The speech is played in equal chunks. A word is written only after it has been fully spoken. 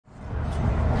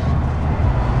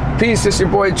Peace, it's your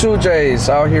boy 2J's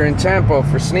out here in Tampa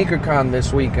for Sneakercon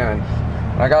this weekend.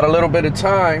 I got a little bit of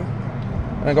time.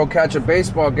 I'm gonna go catch a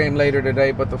baseball game later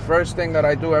today, but the first thing that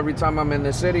I do every time I'm in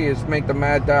the city is make the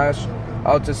mad dash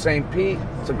out to St. Pete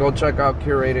to go check out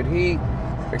Curated Heat.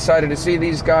 Excited to see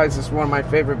these guys. It's one of my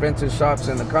favorite vintage shops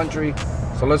in the country.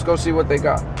 So let's go see what they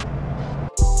got.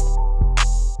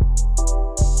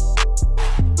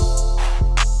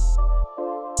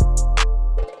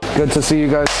 Good to see you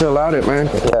guys still at it, man.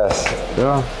 Yes.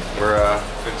 Yeah. We're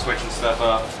been switching stuff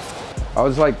up. I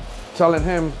was like telling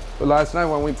him last night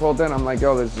when we pulled in, I'm like,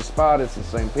 yo, there's a spot, it's in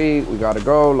St. Pete, we gotta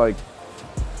go, like,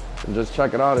 and just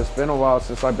check it out. It's been a while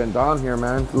since I've been down here,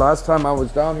 man. Last time I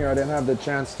was down here, I didn't have the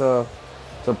chance to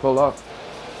pull up.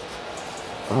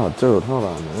 Oh, dude, hold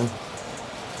on, man.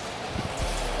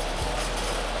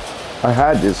 I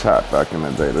had this hat back in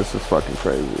the day. This is fucking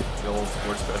crazy. The old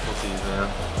sports specialties, man.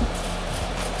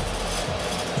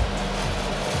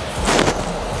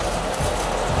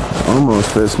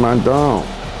 Almost fits my dome.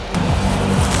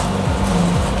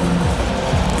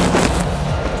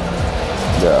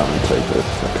 Yeah, I'm gonna take this.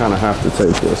 I kind of have to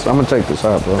take this. I'm gonna take this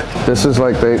out, bro. This is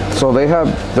like they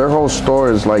have their whole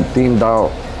store is like themed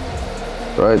out,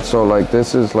 right? So like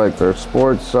this is like their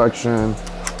sports section.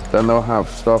 Then they'll have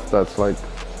stuff that's like,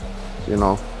 you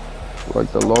know, like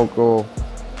the local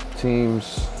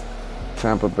teams,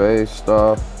 Tampa Bay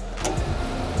stuff.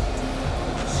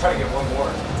 Just try to get one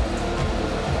more.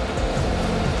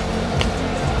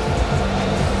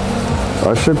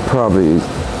 I should probably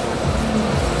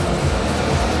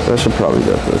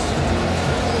get this,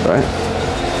 right?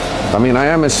 I mean, I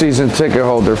am a season ticket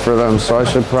holder for them, so I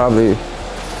should probably.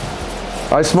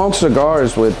 I smoke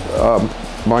cigars with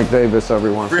Mike Davis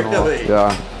every once in a while. Really?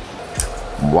 Yeah.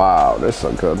 Wow, this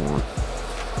is a good one.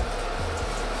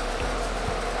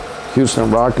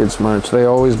 Houston Rockets merch. They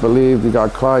always believed. You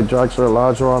got Clyde Drexler,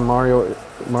 Olajuwon,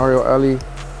 Mario Ellie,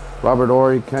 Robert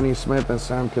Horry, Kenny Smith, and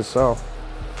Sam Cassell.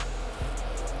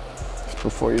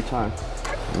 Before your time.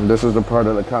 And this is the part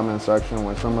of the comment section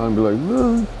where someone will be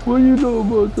like, what do you know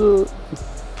about that?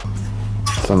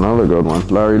 It's another good one.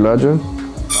 Larry Legend.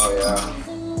 Oh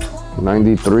yeah.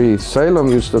 93. Salem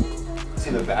used to.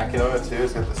 See the back on it too?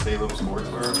 It's got the Salem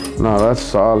sportswear. No, that's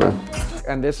solid.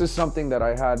 And this is something that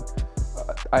I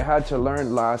had to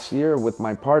learn last year with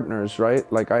my partners,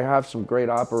 right? Like I have some great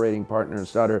operating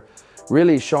partners that are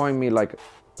really showing me like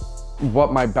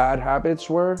what my bad habits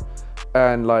were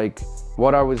and like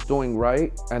what I was doing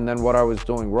right and then what I was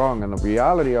doing wrong. And the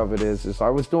reality of it is I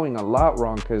was doing a lot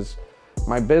wrong because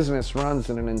my business runs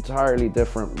in an entirely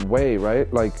different way,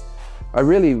 right? Like I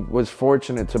really was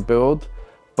fortunate to build,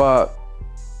 but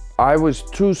I was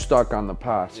too stuck on the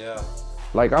past. Yeah.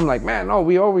 Like I'm like, man, no,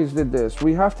 we always did this.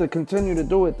 We have to continue to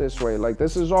do it this way. Like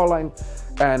this is all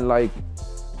and like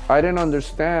I didn't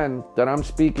understand that I'm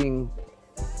speaking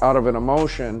out of an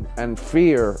emotion and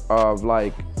fear of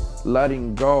like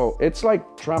letting go. It's like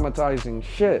traumatizing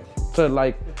shit to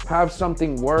like have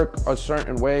something work a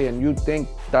certain way and you think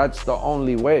that's the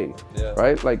only way. Yeah.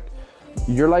 Right? Like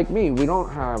you're like me, we don't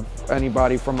have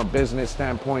anybody from a business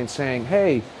standpoint saying,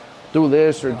 hey, do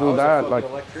this or do that. Like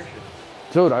electrician.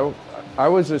 Dude, I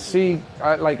was a C.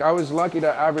 I was lucky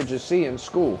to average a C in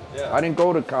school. Yeah. I didn't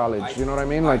go to college. You know what I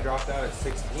mean? Like I dropped out at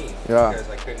 16. Yeah. Because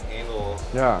I couldn't handle.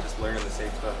 Yeah. Just learning the same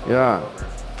stuff. Yeah.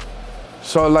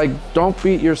 So like, don't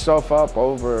beat yourself up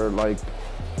over like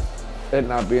it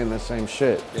not being the same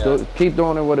shit. Yeah. Keep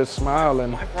doing it with a smile.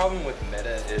 And my problem with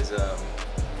Meta is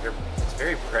it's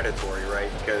very predatory,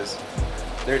 right? Because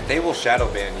they will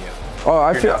shadow ban you. Oh,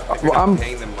 I'm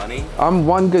paying them money. I'm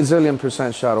 1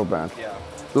 gazillion% shadow banned. Yeah.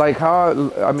 Like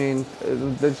how, I mean,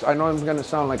 I know I'm gonna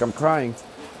sound like I'm crying,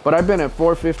 but I've been at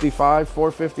 455,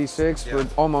 456 for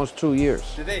almost 2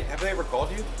 years. Have they ever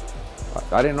called you?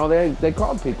 I didn't know they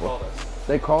called people. They called us.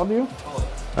 They called you? They called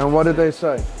us. And what did they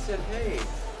say? They said, hey,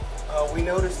 we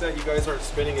noticed that you guys aren't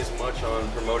spending as much on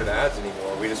promoted ads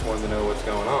anymore. We just wanted to know what's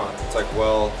going on. It's like,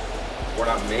 well, we're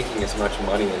not making as much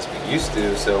money as we used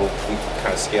to, so we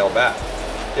kind of scale back.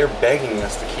 They're begging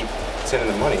us to keep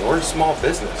sending the money. We're a small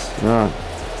business. Yeah.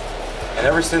 And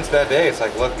ever since that day, it's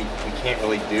like, look, we can't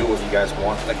really do what you guys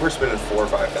want. Like we're spending $4,000 or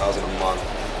 $5,000 a month.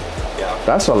 Yeah.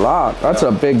 That's a lot. That's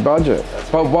a big budget.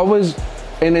 But what was,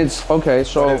 and it's, okay,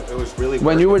 so it was really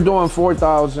when you were doing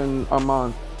 4,000 a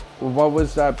month, what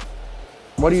was that?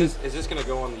 What is this gonna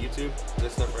go on the YouTube?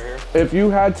 This stuff right here? If you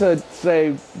had to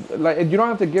say, like, you don't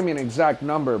have to give me an exact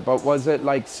number, but was it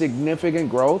like significant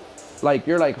growth? like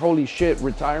you're like, holy shit,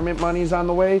 retirement money's on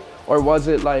the way? Or was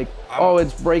it like, oh,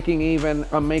 it's breaking even,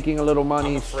 I'm making a little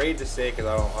money? I'm afraid to say because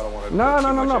I don't want to.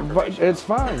 No, but it's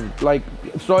fine. Like,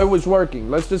 so it was working.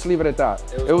 Let's just leave it at that.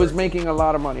 It was making a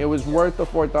lot of money. It was worth the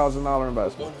 $4,000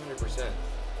 investment. 100%.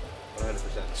 100%.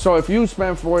 So if you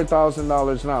spend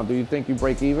 $4,000 now, do you think you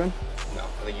break even? No,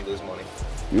 I think you lose money.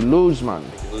 You lose money. I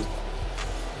think you lose money.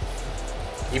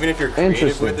 Even if you're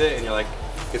creative with it and you're like,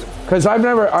 because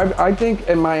I think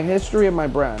in my history of my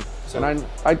brand, so, and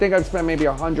I think I've spent maybe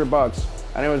 $100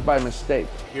 and it was by mistake.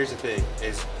 Here's the thing,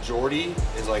 is Jordy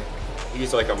is like,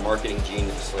 he's like a marketing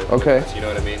genius. Like, okay. You know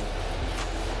what I mean?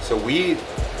 So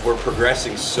we're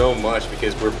progressing so much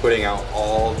because we're putting out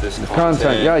all this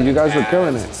content. Yeah, you guys are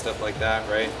killing it. And stuff like that,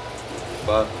 right?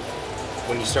 But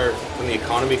when the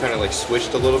economy kind of like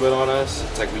switched a little bit on us,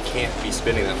 it's like we can't be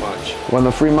spending that much. When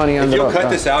the free money ended up. If you'll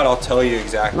cut this out, I'll tell you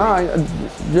exactly. No,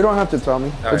 you don't have to tell me.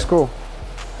 All it's right. Cool.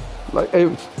 Like,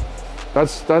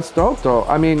 that's dope though.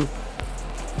 I mean,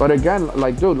 but again,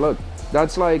 like, dude, look,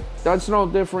 that's no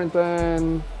different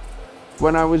than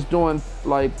when I was doing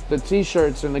like the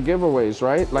t-shirts and the giveaways,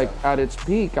 right? Like at its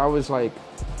peak, I was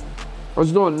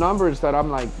doing numbers that I'm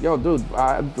like, yo, dude,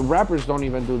 the rappers don't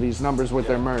even do these numbers with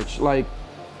their merch. Like,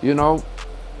 you know,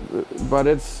 but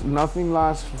it's nothing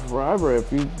lasts forever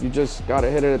if you just gotta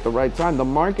hit it at the right time. The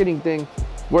marketing thing,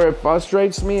 where it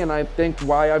frustrates me, and I think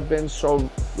why I've been so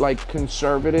like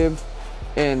conservative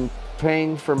in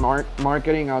paying for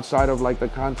marketing outside of like the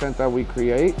content that we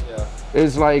create,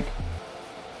 is like,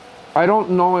 I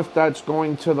don't know if that's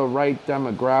going to the right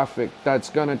demographic that's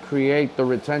gonna create the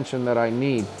retention that I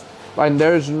need. And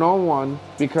there's no one,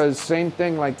 because same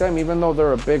thing like them, even though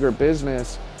they're a bigger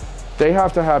business, they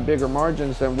have to have bigger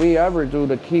margins than we ever do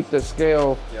to keep the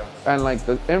scale and like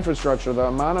the infrastructure, the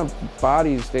amount of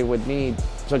bodies they would need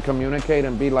to communicate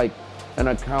and be like an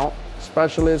account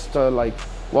specialist to like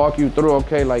walk you through,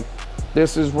 okay, like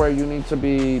this is where you need to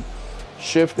be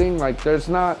shifting. Like it's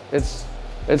not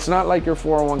like your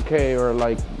 401k or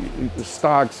like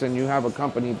stocks and you have a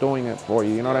company doing it for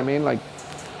you, you know what I mean? Like,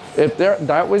 if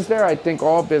that was there, I think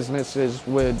all businesses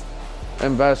would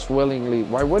invest willingly.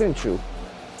 Why wouldn't you?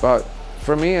 But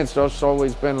for me, it's just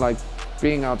always been like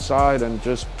being outside and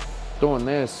just doing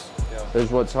this is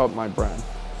what's helped my brand.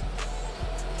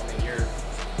 I mean, you're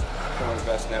one of the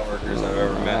best networkers I've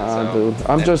ever met. So. Dude,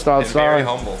 I'm just outside. And very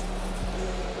humble.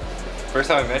 First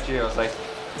time I met you, I was like,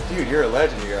 dude, you're a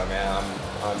legend. You go, man,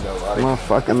 I'm nobody. I'm a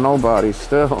fucking nobody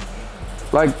still.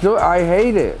 Like, dude, I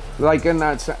hate it. Like, in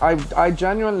that sense, I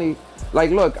genuinely,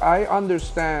 like, look, I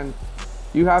understand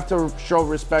you have to show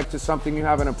respect to something you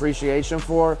have an appreciation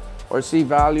for, or see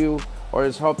value, or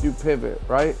has helped you pivot,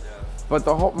 right? But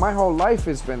my whole life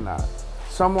has been that.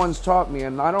 Someone's taught me,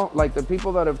 and I don't, like, the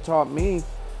people that have taught me,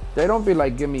 they don't be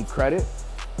like, give me credit.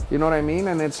 You know what I mean?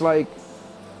 And it's like,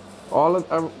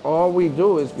 all we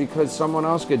do is because someone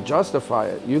else could justify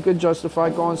it. You could justify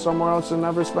going somewhere else and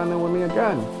never spending with me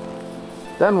again.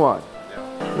 Then what?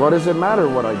 What does it matter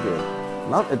what I did?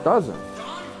 No, it doesn't.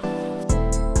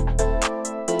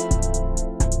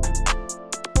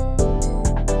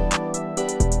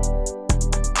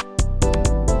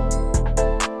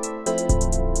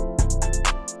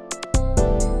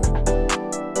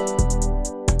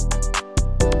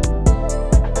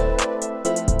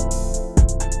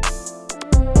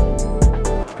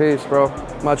 Peace, bro.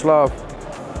 Much love.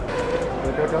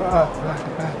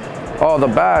 Oh, the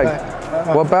bag.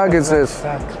 What bag is this?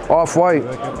 Off-white.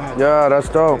 Yeah, that's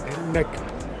dope.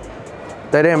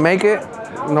 They didn't make it?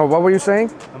 No, what were you saying?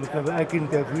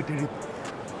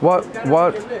 What?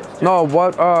 No,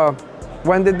 what?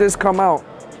 When did this come out?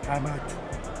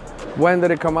 When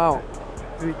did it come out?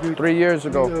 3 years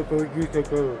ago. 4 years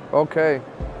ago. Okay.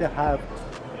 They have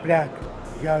black,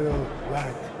 yellow,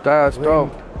 white. That's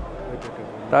dope.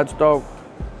 That's dope.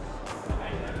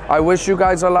 I wish you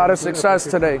guys a lot of success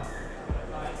today.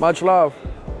 Much love.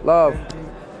 Love.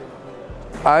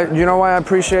 You know why I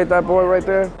appreciate that boy right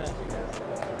there?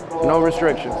 No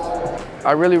restrictions.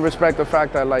 I really respect the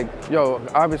fact that, like, yo,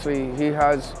 obviously he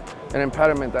has an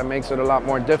impediment that makes it a lot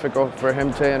more difficult for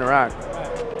him to interact.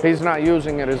 He's not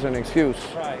using it as an excuse.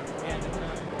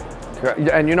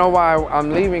 And you know why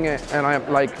I'm leaving it and I'm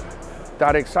like,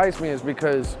 that excites me is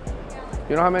because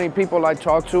you know how many people I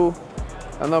talk to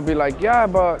and they'll be like, yeah,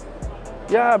 but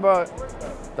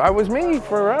that was me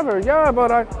forever. Yeah, but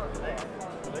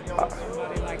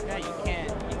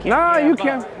nah, you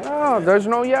can't. No, there's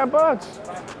no yeah buts.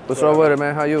 What's up with it,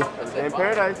 man? How you? In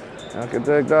paradise. I can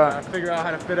dig that. I figure out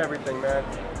how to fit everything, man.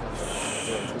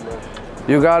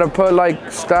 You gotta put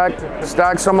like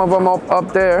stack some of them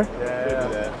up there.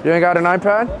 Yeah. You ain't got an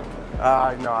iPad?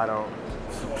 No, I don't.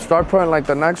 Start putting like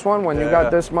the next one when you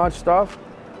got this much stuff,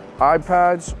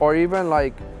 iPads, or even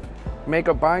like make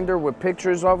a binder with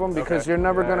pictures of them because you're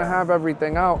never gonna have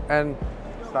everything out. And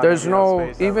there's no,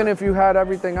 even if you had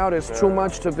everything out, it's too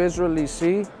much to visually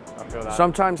see. I feel that.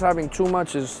 Sometimes having too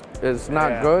much is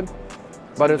not good.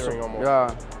 But it's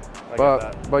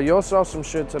but you'll sell some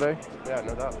shit today. Yeah,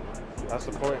 no doubt. That's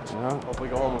the point. Yeah. Hopefully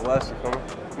go home with less. You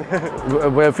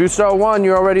feel me? If you sell one,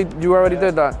 you already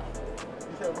did that.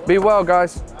 Be well,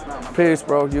 guys. Peace,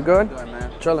 bro. You good?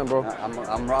 Chilling, bro.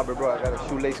 I'm Robert, bro. I got a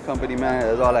shoelace company, man.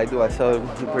 That's all I do. I sell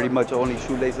pretty much only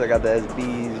shoelaces. I got the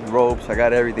SBs, ropes. I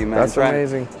got everything, man. That's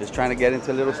amazing. Just trying to get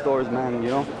into little stores, man, you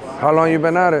know? How long you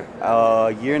been at it?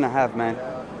 A year and a half, man.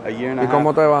 A year and a half. ¿Y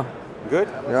cómo te va? Good.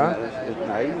 Yeah?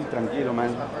 Ahí, tranquilo,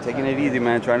 man. Taking it easy,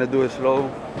 man. Trying to do it slow,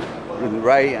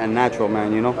 right, and natural,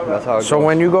 man, you know? That's how it So goes.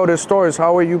 when you go to stores,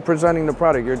 how are you presenting the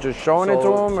product? You're just showing it to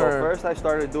them? So or? first I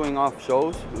started doing off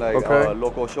shows, like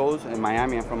local shows in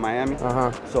Miami. I'm from Miami.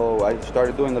 So I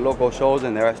started doing the local shows,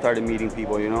 and there I started meeting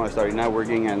people, you know? I started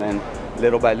networking, and then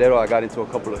little by little I got into a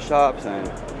couple of shops. And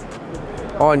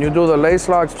oh, and you do the lace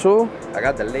locks too? I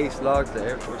got the lace locks, the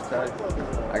Air Force tag.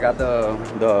 I got the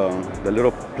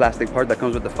little plastic part that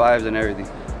comes with the 5s and everything.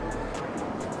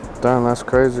 Damn, that's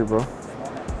crazy, bro.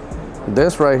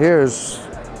 This right here is,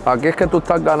 aquí es que tú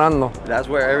estás ganando. That's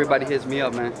where everybody hits me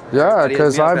up, man. Yeah,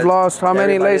 because I've lost, how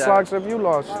many lace locks have you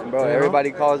lost? Bro,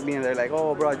 everybody calls me and they're like,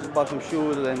 oh, bro, I just bought some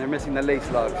shoes and they're missing the lace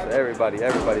locks. Everybody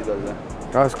does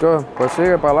that. That's good. Pues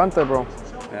sigue pa'lante, bro.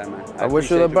 Yeah, man. I wish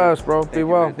you the best, bro. Be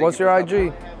well. What's your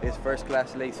IG? It's First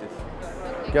Class Laces.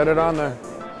 Get it on there.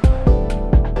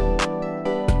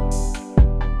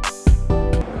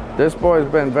 This boy's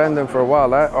been vending for a while.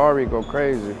 That Ari go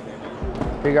crazy.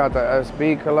 He got the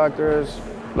SB collectors.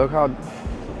 Look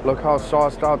how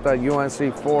sauced out that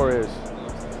UNC 4 is.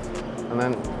 And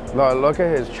then look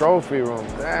at his trophy room.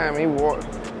 Damn, he wore.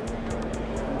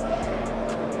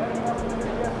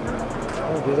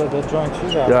 Oh, these are the joint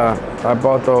shoes. Yeah, I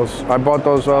bought those. I bought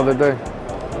those the other day.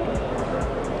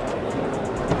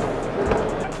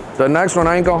 The next one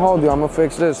I ain't gonna hold you. I'm gonna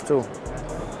fix this too.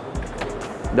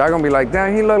 Y'all gonna be like,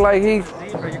 damn, he look like he,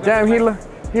 damn, he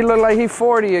look like he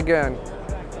 40 again.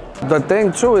 The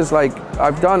thing too is like,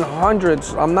 I've done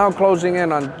hundreds. I'm now closing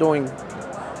in on doing,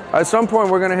 at some point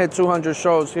we're gonna hit 200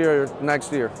 shows here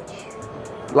next year.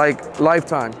 Like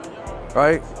lifetime,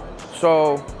 right?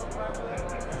 So,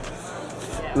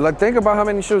 like think about how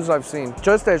many shoes I've seen,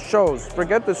 just at shows,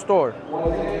 forget the store.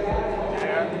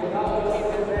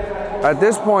 At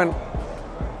this point,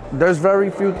 there's very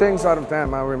few things out of,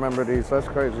 damn, I remember these, that's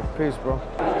crazy. Peace, bro.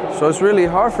 So it's really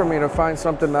hard for me to find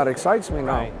something that excites me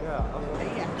now.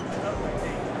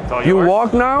 You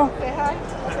walk now? Say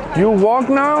hi. You walk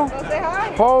now? Go say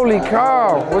hi. Holy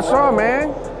cow, what's up, man?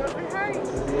 Go say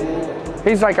hi.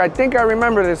 He's like, I think I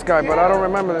remember this guy, but I don't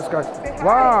remember this guy.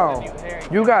 Wow,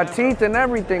 you got teeth and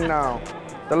everything now.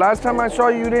 The last time I saw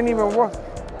you, you didn't even walk.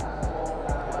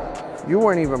 You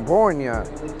weren't even born yet.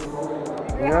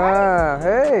 Yeah,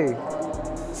 hey.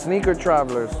 Sneaker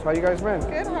travelers. How you guys been?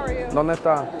 Good, how are you? ¿Dónde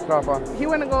está, Rafa? He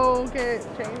went to go get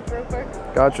changed real quick.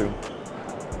 Got you.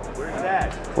 Where's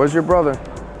that? Where's your brother?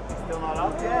 Still not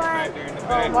up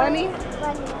yet? Money?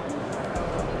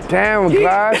 Damn,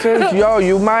 glasses. Yo,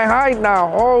 you my height now.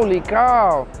 Holy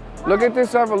cow. Look at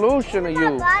this evolution of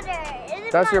you.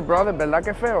 That's your brother, ¿verdad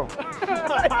que feo?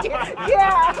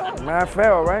 Yeah. Mad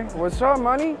feo, right? What's up,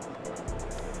 money?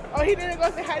 Oh, he didn't go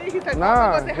say hi. He said,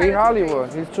 Nah, go say hi he to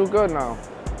Hollywood. He's too good now.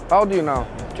 How old are you now?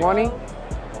 20?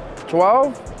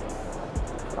 12?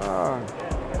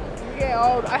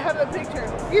 Yeah, old. I have a picture.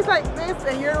 He's like this,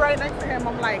 and you're right next to him.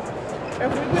 I'm like,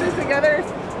 if we put it together.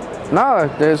 Nah,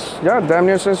 there's, yeah, damn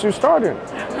near since you started.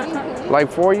 Like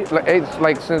 4 years,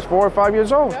 like since 4 or 5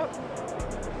 years old. Yep.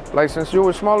 Like since you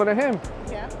were smaller than him.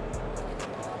 Yeah.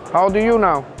 How old are you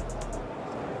now?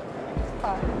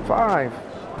 5. 5.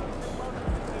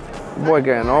 Boy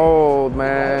getting old,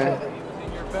 man.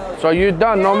 So you're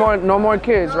done, no more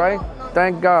kids, right?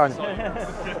 Thank God.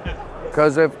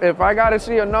 Cause if I gotta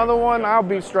see another one, I'll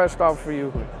be stressed out for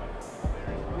you.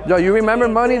 Yo, you remember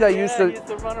Money that used to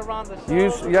run around the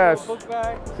show. Yes.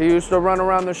 He used to run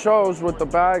around the shows with the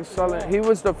bags selling. He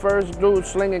was the first dude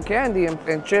slinging candy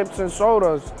and chips and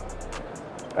sodas.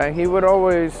 And he would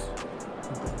always,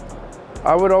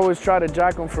 I would always try to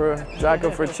jack him for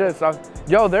chips.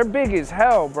 Yo, they're big as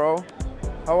hell, bro.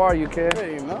 How are you, kid?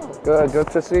 Hey, you know. Good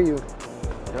to see you.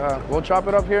 Yeah, we'll chop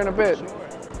it up here in a bit.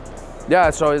 Yeah,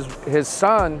 so his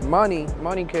son, Money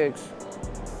Kicks,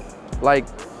 like,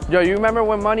 yo, you remember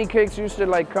when Money Kicks used to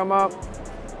like come up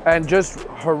and just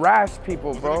harass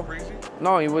people, bro? Crazy?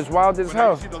 No, he was wild as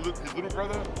hell. His little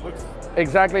brother looks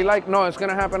exactly like, no, it's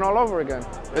gonna happen all over again.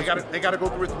 They gotta go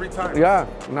through it 3 times. Yeah,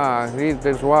 nah, he's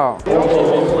this wild.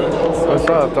 What's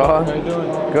up, dog? How you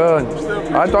doing? Good.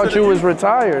 I thought you was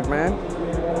retired, man.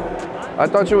 I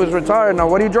thought you was retired. Now,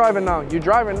 what are you driving now? You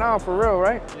driving now for real,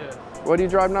 right? Yeah. What do you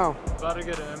drive now? About to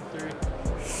get an M3.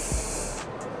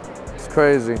 It's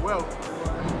crazy. Well,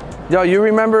 Yo, you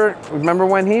remember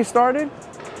when he started?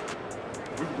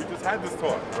 we just had this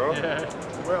talk, bro. Yeah.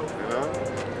 Well,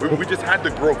 you know, we just had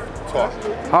the growth talk.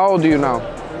 How old are you now?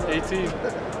 18.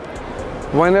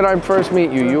 When did I first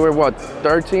meet you? You were what,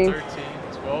 13? 13,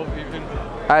 12 even.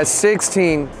 At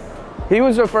 16, he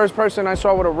was the first person I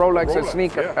saw with a Rolex, at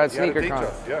Yeah,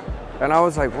 Sneakercon. yeah. And I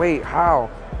was like, wait, how?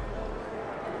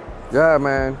 Yeah,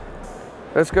 man.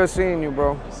 It's good seeing you,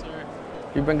 bro. Yes, sir.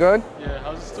 You been good? Yeah,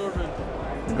 how's the store been?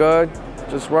 Good.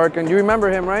 Just working. You remember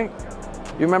him, right?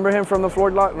 You remember him from the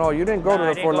Fort Lauderdale? No, you didn't go to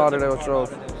the Fort Lauderdale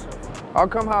shows. I'll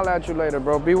come holler at you later,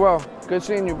 bro. Be well. Good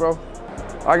seeing you, bro.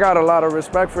 I got a lot of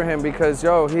respect for him because,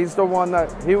 yo, he's the one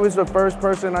he was the first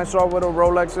person I saw with a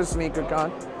Rolex at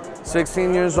Sneakercon,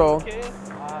 16 years old.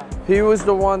 He was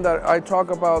the one that I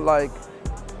talk about, like,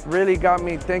 really got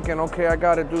me thinking, okay, I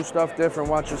gotta do stuff different.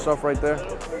 Watch yourself right there.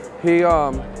 He, I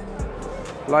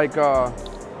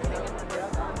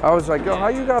was like, yo, how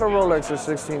you got a Rolex at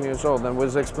 16 years old? And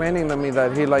was explaining to me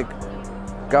that he, like,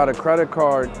 got a credit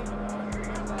card.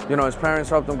 You know, his parents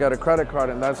helped him get a credit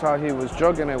card, and that's how he was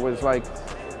jugging it, was like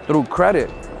through credit.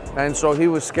 And so he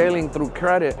was scaling through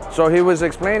credit. So he was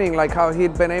explaining like how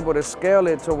he'd been able to scale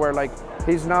it to where like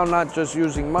he's now not just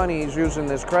using money, he's using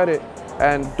this credit.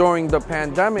 And during the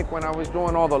pandemic, when I was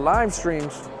doing all the live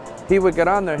streams, he would get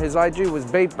on there. His IG was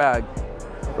bait bag,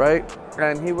 right?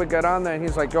 And he would get on there and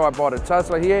he's like, yo, I bought a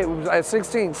Tesla. He was at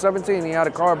 16, 17, he had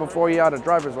a car before he had a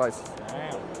driver's license.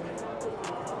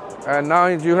 And now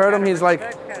you heard him, he's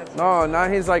like, no, now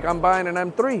he's like, I'm buying an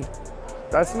M3.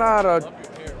 That's not a,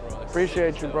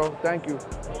 appreciate you, bro, thank you.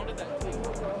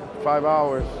 5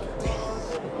 hours.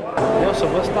 Yo, so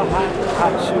what's the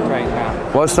hot shoe right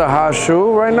now? What's the hot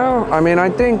shoe right now? I mean, I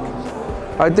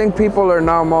think people are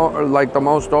now more, like the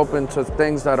most open to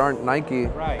things that aren't Nike.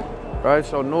 Right,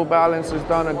 so New Balance has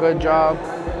done a good job.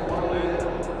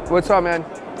 What's up, man?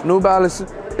 New Balance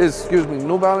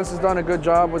has done a good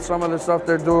job with some of the stuff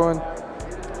they're doing.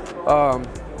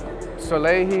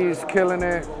 Salehi's killing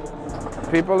it.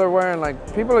 People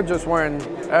are just wearing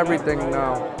everything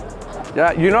now.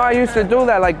 Yeah, you know, I used to do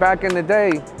that like back in the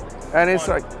day, and it's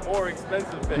like more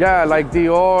expensive things. Yeah, like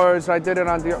Dior's. I did it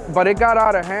on Dior, but it got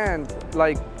out of hand.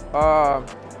 Like,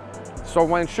 so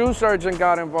when Shoe Surgeon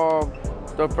got involved,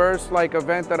 the first like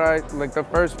event that the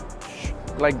first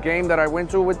like game that I went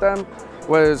to with them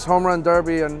was Home Run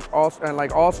Derby and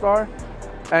like All-Star,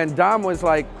 and Dom was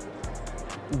like,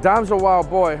 Dom's a wild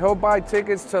boy. He'll buy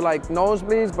tickets to like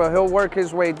nosebleeds, but he'll work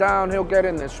his way down. He'll get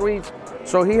in the suites.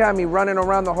 So he had me running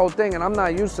around the whole thing, and I'm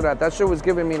not used to that. That shit was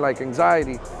giving me like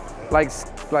anxiety, like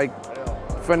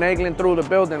finagling through the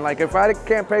building. Like if I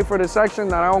can't pay for the section,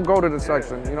 then I don't go to the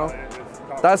section, you know?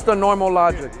 That's the normal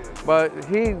logic. But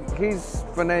he's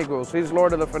finagles. He's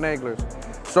Lord of the Finaglers.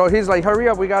 So he's like, hurry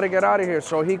up, we gotta get out of here.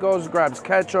 So he goes, grabs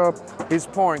ketchup. He's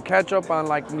pouring ketchup on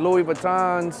like Louis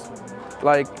Vuittons.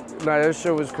 Like, nah, this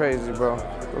shit was crazy, bro.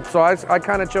 So I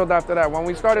kind of chilled after that. When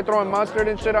we started throwing mustard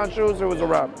and shit on shoes, it was a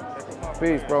wrap.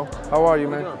 Peace, bro. How are you,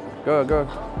 man? Good, good.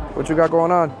 What you got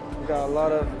going on? We got a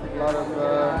lot of,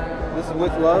 this is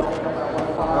with love.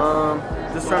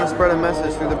 Just trying to spread a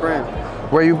message through the brand.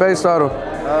 Where you based out of?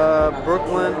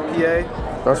 Brooklyn, PA.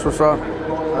 That's what's up.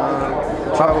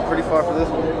 Traveled pretty far for this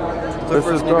one. This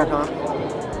is dope.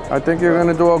 I think you're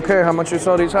gonna do okay. How much you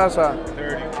sell these hats at?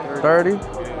 30. 30?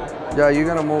 Yeah, you're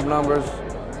gonna move numbers.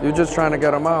 You're just trying to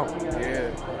get them out. Yeah.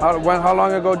 How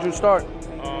long ago did you start?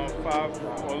 A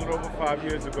little over 5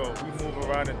 years ago. We move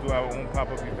around and do our own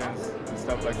pop-up events and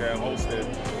stuff like that, and host it.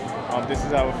 This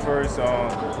is our first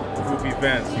group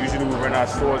events. Usually we run our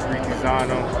stores, redesign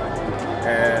them,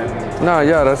 and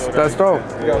yeah, that's dope.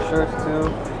 We got shirts too.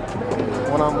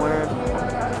 One I'm wearing.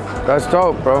 That's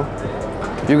dope, bro.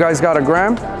 You guys got a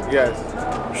gram? Yes.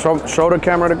 Show the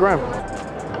camera the gram.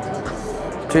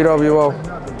 TWO.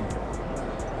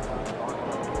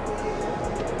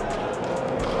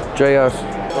 JS.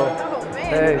 Oh,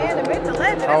 man, Hey. man, the myth, the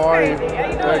legend. How are you? Crazy. How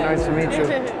you doing? Very nice to meet you.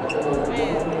 Man.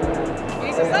 You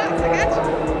need some socks? I got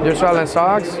you. You're selling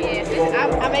socks?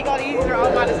 Yeah, I make all these. These are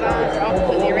all my designs. They're all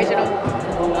completely original.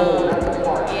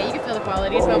 Yeah, you can feel the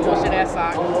quality. It's no bullshit ass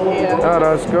sock. Yeah. Oh,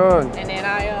 that's good. And then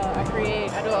I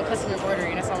do a custom embroidery,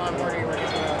 and that's all my embroidery work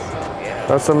as well. So yeah.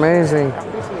 That's amazing. I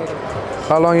appreciate it.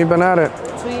 How long you been at it?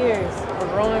 2 years.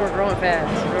 We're growing fast.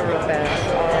 Real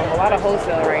fast. A lot of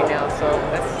wholesale right now.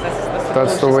 So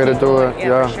that's the way to do it.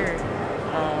 Yeah. For sure.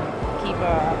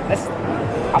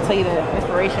 I'll tell you the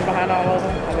inspiration behind all of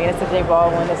them. I mean, it's the J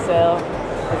Ball one to sell.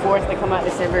 The 4th to come out in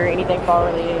December. Anything fall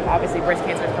related. Obviously, breast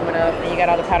cancer is coming up, and you got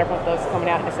all the powder puff those coming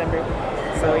out in December.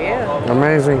 So yeah.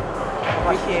 Amazing.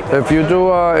 Appreciate that. If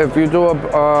you do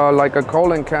a like a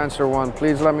colon cancer one,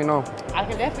 please let me know. I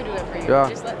can definitely do that for you. Yeah.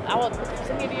 Just I will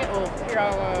send me a DM. Well, here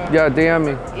I'll. Yeah, DM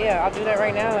me. Yeah, I'll do that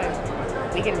right now,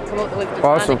 and we can come up with the design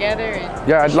Awesome. together. And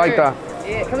Yeah, I'd like that.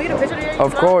 Yeah, can we get a picture there?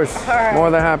 Of course. All right. More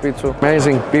than happy to.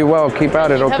 Amazing. Be well. Keep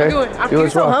at it, okay? Have a good one. You You're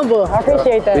as so well. humble. I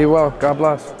appreciate that. Be well. God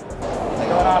bless. What's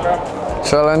going on, bro?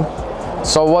 Chilling.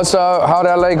 So what's how'd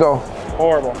LA go?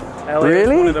 Horrible. LA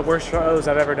Really? is one of the worst shows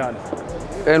I've ever done.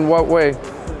 In what way?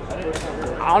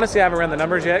 Honestly, I haven't run the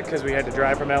numbers yet because we had to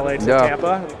drive from LA to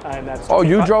Tampa, and that's. Oh,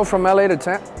 you drove from LA to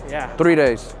Tampa? Yeah. 3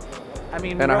 days. I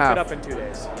mean, we and a broke half. it up in 2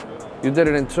 days. You did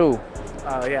it in 2.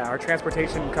 Yeah, our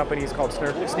transportation company is called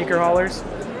Sneaker Haulers.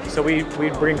 So we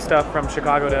bring stuff from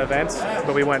Chicago to events,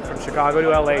 but we went from Chicago to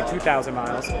LA 2,000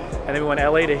 miles, and then we went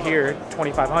LA to here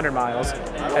 2,500 miles,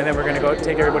 and then we're gonna go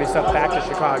take everybody's stuff back to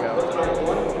Chicago.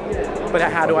 But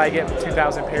how do I get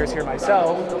 2,000 pairs here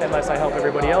myself unless I help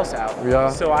everybody else out? Yeah.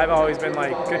 So I've always been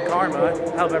like, good karma,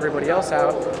 help everybody else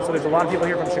out. So there's a lot of people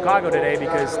here from Chicago today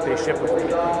because they ship with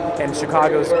me. And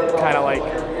Chicago's kind of like,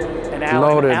 and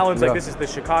Alan's like, this is the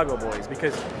Chicago boys,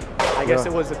 because I guess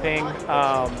it was the thing,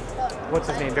 what's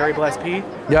his name, Very Blessed P?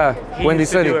 Yeah, He Windy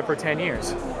used City. to do it for 10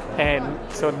 years. And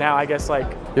so now I guess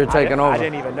like, You're taking over. I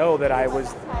didn't even know that I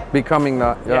was Becoming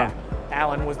that, yeah.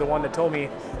 Alan was the one that told me.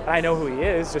 I know who he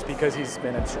is just because he's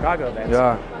been at Chicago events.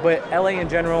 Yeah. But LA in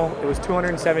general, it was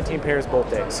 217 pairs both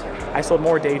days. I sold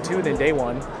more day 2 than day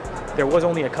 1. There was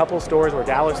only a couple stores where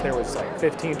Dallas, there was like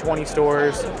 15, 20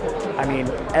 stores. I mean,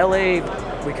 LA,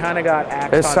 we kind of got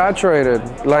axed. It's saturated.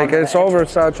 Like, it's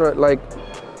oversaturated. Like,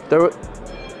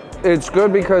 it's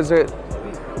good because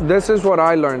this is what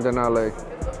I learned in LA.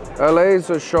 LA is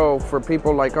a show for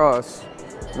people like us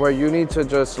where you need to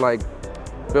just like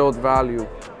build value.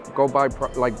 Go buy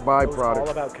buy products. It's all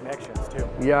about connections too.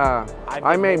 Yeah,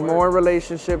 I made more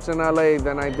relationships in LA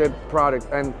than I did product.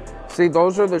 And see,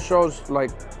 those are the shows,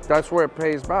 like, that's where it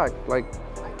pays back. Like,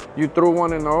 you threw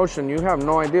one in the ocean, you have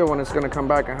no idea when it's gonna come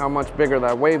back and how much bigger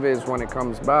that wave is when it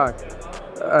comes back.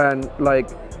 And like,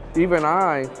 even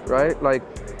right? Like,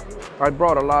 I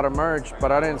brought a lot of merch,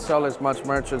 but I didn't sell as much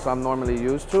merch as I'm normally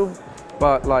used to.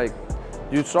 But like,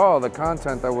 you saw the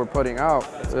content that we're putting out.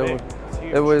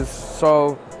 It was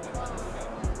so,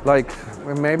 like,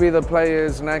 maybe the play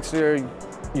is next year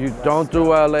you don't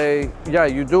do LA. Yeah,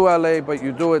 you do LA, but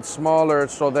you do it smaller,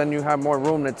 so then you have more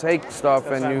room to take stuff.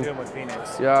 That's and what you I'm doing with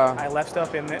Phoenix. Yeah. I left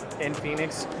stuff in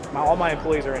Phoenix. All my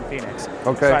employees are in Phoenix.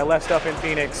 Okay. So I left stuff in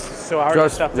Phoenix, so I already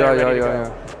have stuff there ready to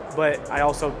go. But I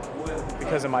also,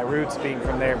 because of my roots being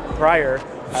from there prior.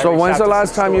 So when's the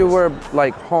last time you were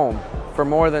like home for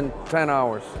more than 10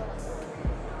 hours?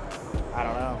 I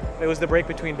don't know. It was the break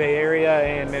between Bay Area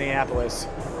and Minneapolis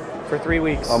for 3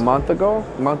 weeks. A month ago?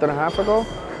 A month and a half ago?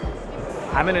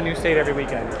 I'm in a new state every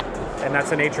weekend, and that's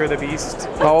the nature of the beast.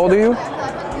 How old are you?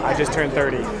 I just turned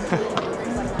 30.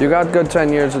 You got good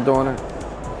 10 years of doing it.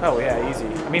 Oh yeah, easy.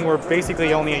 I mean, we're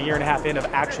basically only a year and a half in of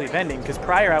actually vending, because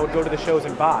prior I would go to the shows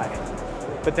and buy.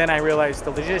 But then I realized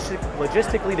the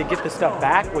logistically to get the stuff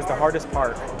back was the hardest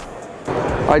part.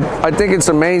 I think it's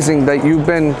amazing that you've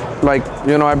been like,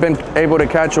 you know, I've been able to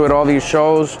catch you at all these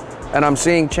shows and I'm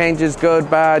seeing changes, good,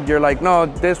 bad. You're like, no,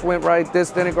 this went right, this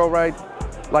didn't go right.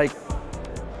 Like,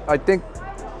 I think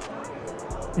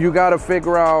you got to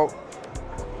figure out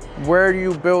where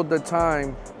you build the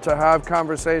time to have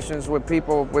conversations with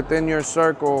people within your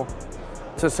circle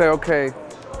to say, okay,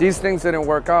 these things didn't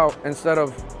work out, instead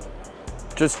of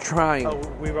just trying. Oh,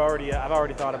 I've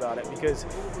already thought about it, because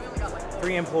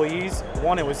 3 employees,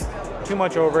 one, it was too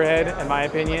much overhead in my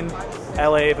opinion.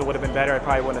 LA, if it would have been better, I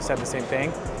probably wouldn't have said the same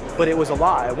thing. But it was a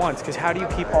lot at once, because how do you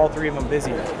keep all 3 of them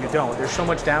busy? You don't. There's so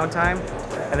much downtime,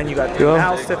 and then you got 3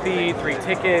 mouths to feed, 3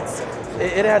 tickets.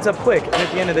 It adds up quick, and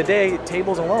at the end of the day,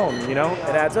 tables alone, you know,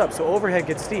 it adds up. So overhead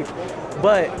gets steep.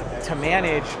 But to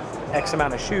manage X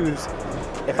amount of shoes,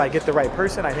 if I get the right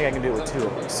person, I think I can do it with 2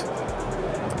 of us.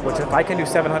 Which, if I can do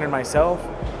 700 myself,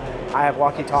 I have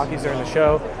walkie-talkies during the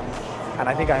show, and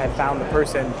I think I had found the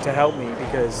person to help me,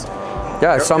 because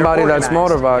somebody that's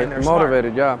motivated,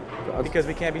 smart. yeah. Because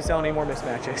we can't be selling any more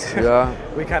mismatches. Yeah.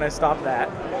 We kind of stopped that.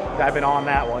 I've been on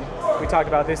that one. We talked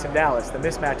about this in Dallas. The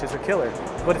mismatches are killer,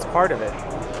 but it's part of it.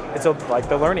 It's like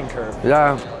the learning curve.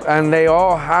 Yeah, and they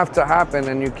all have to happen,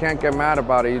 and you can't get mad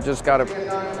about it. You just gotta.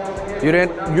 You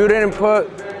didn't put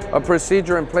a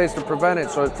procedure in place to prevent it.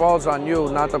 So it falls on you,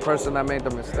 not the person that made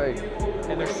the mistake.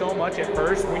 And there's so much at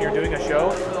first when you're doing a show,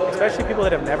 especially people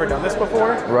that have never done this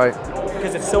before. Right.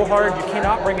 Because it's so hard, you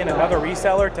cannot bring in another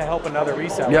reseller to help another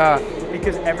reseller. Yeah.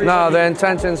 Because everybody. No, the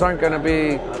intentions aren't going to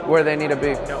be where they need to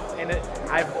be. No, and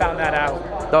I've found that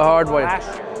out the hard way.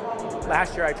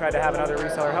 Last year I tried to have another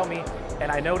reseller help me,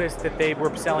 and I noticed that they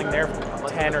were selling their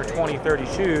 10 or 20, 30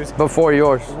 shoes. Before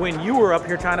yours. When you were up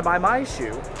here trying to buy my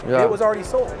shoe, yeah. It was already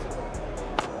sold.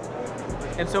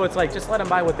 And so it's like, just let them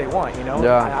buy what they want, you know?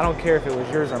 Yeah. I don't care if it was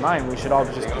yours or mine. We should all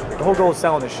just, the whole goal is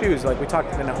selling the shoes. Like we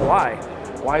talked in Hawaii.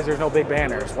 Why is there no big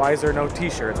banners? Why is there no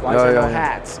t-shirts? Why is there no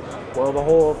hats? Well, the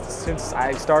whole, since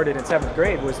I started in 7th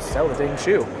grade, was to sell the dang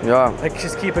shoe. Yeah. Like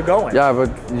just keep it going. Yeah, but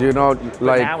you know,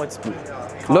 like, now it's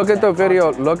look at the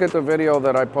video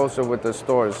that I posted with the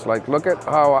stores. Like, look at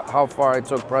how far I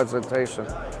took presentation.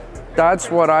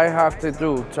 That's what I have to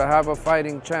do to have a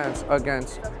fighting chance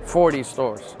against 40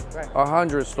 stores,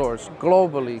 100 stores,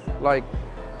 globally. Like,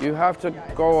 you have to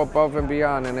go above and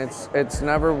beyond, and it's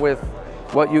never with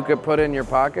what you could put in your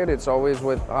pocket. It's always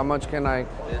with how much can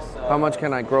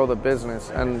I grow the business.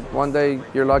 And one day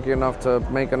you're lucky enough to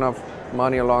make enough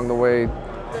money along the way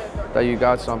that you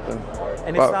got something.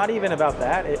 And it's not even about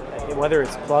that. Whether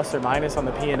it's plus or minus on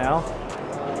the P&L,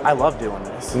 I love doing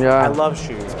this. Yeah. I love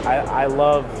shoes. I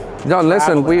love. No,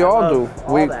 listen, we all do.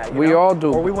 We all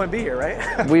do. Or we wouldn't be here,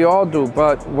 right? We all do.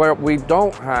 But what we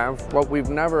don't have, what we've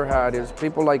never had, is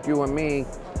people like you and me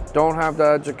don't have the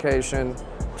education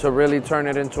to really turn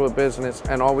it into a business,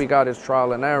 and all we got is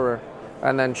trial and error,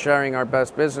 and then sharing our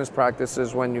best business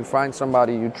practices when you find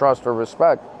somebody you trust or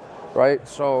respect, right?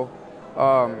 So,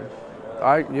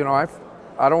 I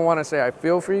don't want to say I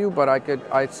feel for you, but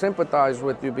I sympathize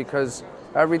with you, because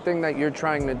everything that you're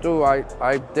trying to do,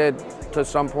 I did to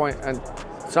some point, and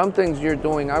some things you're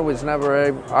doing, I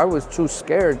was too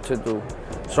scared to do.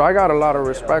 So I got a lot of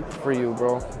respect for you,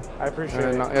 bro. I appreciate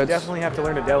it. You definitely have to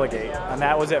learn to delegate, and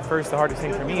that was at first the hardest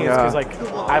thing for me. Is because like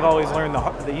I've always learned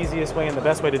the easiest way and the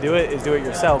best way to do it is do it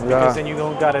yourself, because then you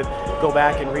don't got to go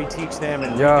back and reteach them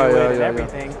and redo it and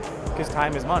everything, because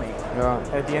time is money.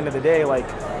 At the end of the day,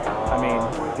 like, I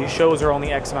mean, these shows are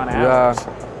only X amount of hours.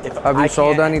 Have you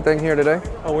sold anything here today?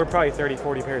 Oh, we're probably 30,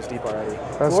 40 pairs deep already.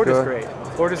 That's Florida's good. great.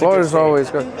 Florida's always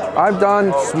good. I've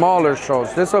done smaller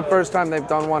shows. This is the first time they've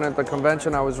done one at the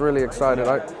convention. I was really excited.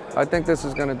 I think this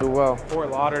is going to do well.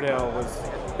 Fort Lauderdale was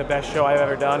the best show I've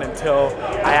ever done until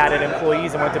I added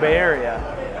employees and went to Bay Area.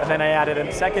 And then I added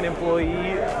a second employee.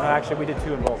 Actually, we did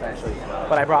 2 in both, actually.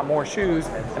 But I brought more shoes,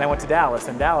 and I went to Dallas,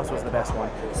 and Dallas was the best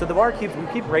one. So the bar we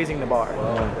keep raising the bar.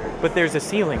 But there's a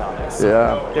ceiling on this.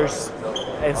 Yeah.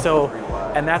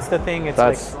 And that's the thing.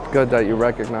 That's like, good that you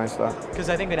recognize that. Because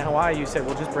I think in Hawaii you said,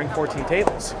 well, just bring 14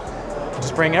 tables.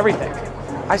 Just bring everything.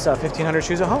 I still have 1,500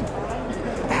 shoes at home.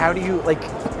 How do you, like,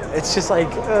 it's just like,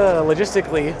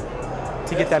 logistically,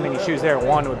 to get that many shoes there,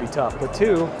 1 would be tough, but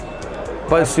 2.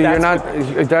 But see, you're not,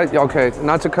 okay,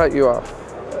 not to cut you off.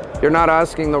 You're not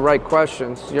asking the right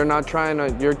questions. You're trying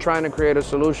to create a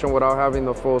solution without having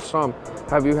the full sum.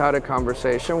 Have you had a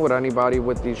conversation with anybody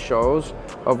with these shows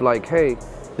of like, hey,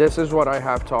 this is what I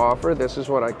have to offer, this is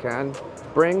what I can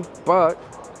bring, but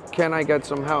can I get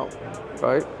some help,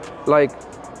 right? Like,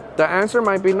 the answer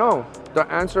might be no. The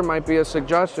answer might be a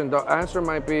suggestion. The answer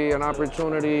might be an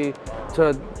opportunity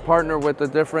to partner with a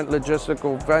different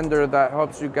logistical vendor that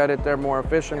helps you get it there more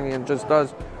efficiently and just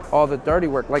does all the dirty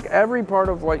work. Like, every part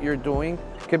of what you're doing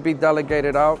could be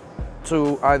delegated out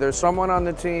to either someone on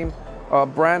the team, a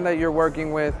brand that you're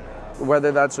working with,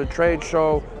 whether that's a trade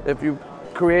show, if you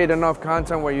create enough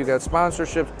content where you get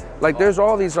sponsorships. Like, there's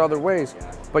all these other ways,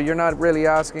 but you're not really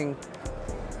asking,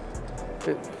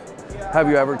 have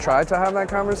you ever tried to have that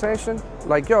conversation?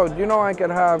 Like, yo, you know, I could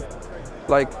have,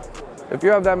 like, if you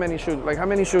have that many shoes, like, how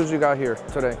many shoes you got here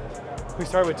today? We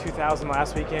started with 2,000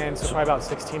 last weekend, so probably about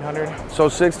 1,600. So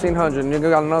 1,600, and you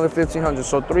got another 1,500,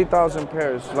 so 3,000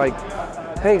 pairs. Like,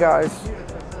 hey guys,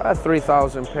 I have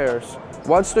 3,000 pairs.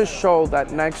 What's the show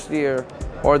that next year,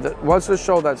 or what's the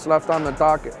show that's left on the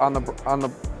docket, on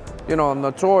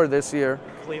the tour this year?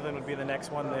 Cleveland would be the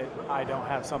next one that I don't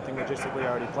have something logistically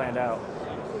already planned out.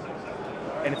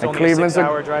 And it's only a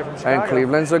 6-hour drive from Chicago. And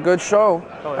Cleveland's a good show.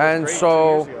 Oh, and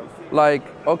so, like,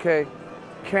 okay,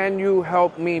 can you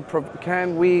help me?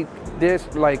 Can we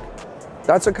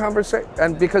that's a conversation.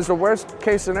 And because the worst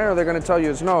case scenario they're going to tell you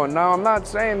is no. And now I'm not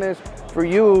saying this for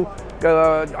you.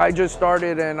 I just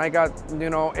started and I got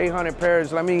 800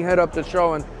 pairs. Let me hit up the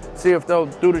show and see if they'll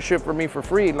do the shit for me for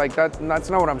free. Like that's not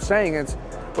what I'm saying.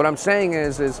 What I'm saying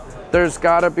is there's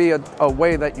got to be a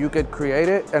way that you could create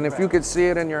it, and if you could see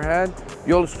it in your head,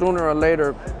 you'll sooner or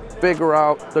later figure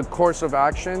out the course of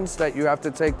actions that you have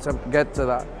to take to get to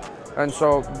that. And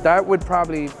so that would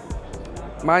probably,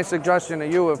 my suggestion to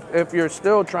you, if you're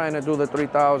still trying to do the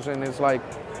 3,000, is like,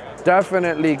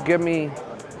 definitely give me,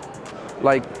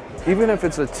 like, even if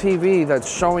it's a TV that's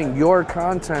showing your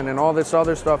content and all this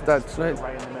other stuff, that's right in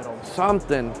the middle.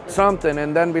 Something,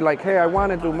 and then be like, hey, I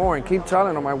want to do more, and keep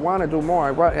telling them I want to do more.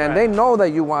 And they know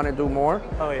that you want to do more.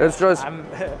 Oh yeah. It's just.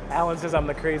 Alan says I'm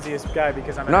the craziest guy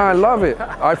because I'm. No, I love it.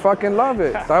 I fucking love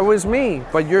it. That was me,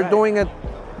 but you're doing it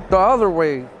the other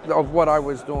way of what I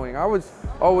was doing. I was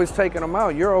always taking them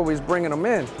out. You're always bringing them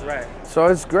in. Right. So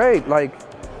it's great. Like.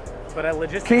 But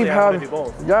logistically, I want to do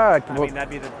both. Yeah. I mean, that'd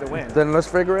be the win. Then let's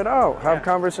figure it out. Have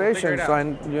conversations,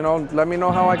 and you know, let me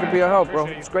know how I could be a help, bro.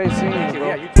 It's great seeing you, bro.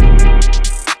 Yeah, you too.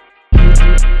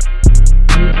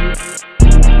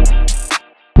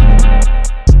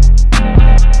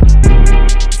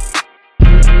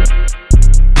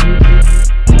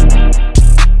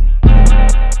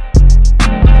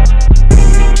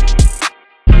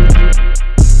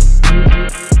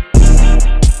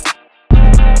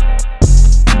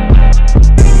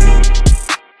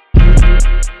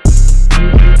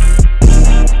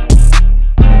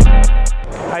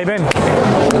 How you been?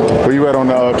 Where you at on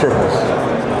the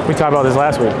triples? We talked about this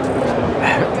last week.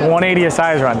 180 a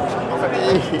size run.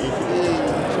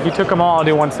 If you took them all, I'll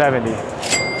do 170.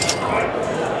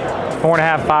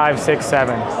 4.5, 5, 6,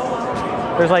 7.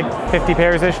 There's like 50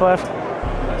 pairs-ish left.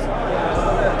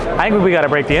 I think we got to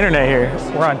break the internet here.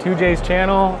 We're on 2J's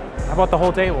channel. How about the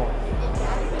whole table?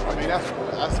 I mean, that's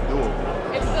doable.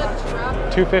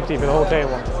 250 for the whole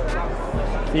table.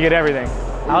 You get everything.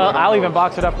 I'll even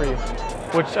box it up for you.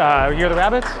 Which, you're the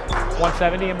rabbits?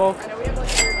 170 in bulk?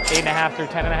 8.5 through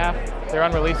 10.5. They're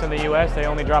unreleased in the US. They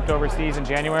only dropped overseas in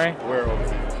January. Where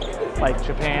overseas? Like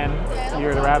Japan, Year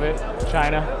of the Rabbit,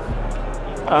 China.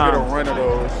 I'll get a run of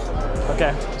those.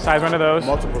 Okay, size run of those.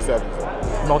 Multiple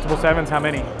sevens. Multiple sevens, how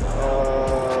many?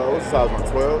 What's the size one?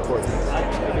 12, 14.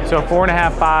 So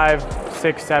 4.5, 5,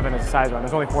 6, 7 is a size run.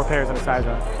 There's only 4 pairs in a size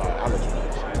run. I'll let you know.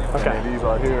 Okay. And these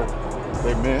right here,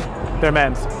 they men. They're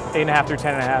men's, 8.5 through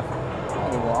 10.5.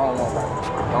 I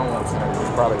don't want 10. It's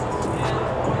probably.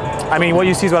 I mean, what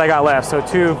you see is what I got left. So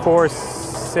 2, 4,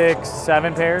 6,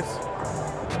 7 pairs.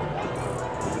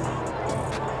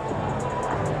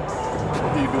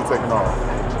 What do you do taking off?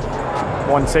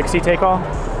 160 take all?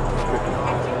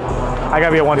 I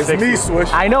gotta be at 160. It's me, Swish.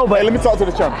 I know, but hey, let me talk to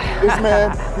the chump. This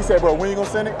man, he said, bro, when you gonna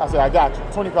send it? I said, I got you.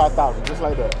 25,000, just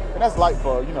like that. And that's light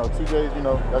for, 2 days,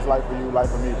 that's light for you, light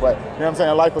for me. But, you know what I'm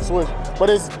saying, light for Swish. But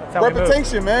it's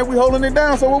reputation, man. We holding it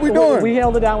down, so what we doing? We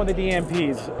held it down with the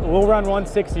DMPs. We'll run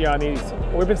 160 on these.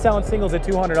 We've been selling singles at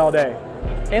 200 all day.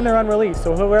 And they're unreleased,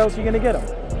 so where else are you gonna get them?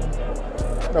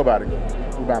 Nobody.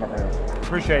 We bound for him.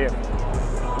 Appreciate it.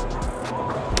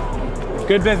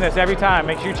 Good business every time.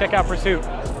 Make sure you check out Pursuit.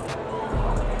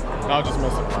 No, I'm just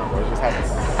messing around, bro. It just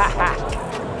happens.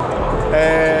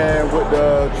 And with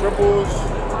the triples,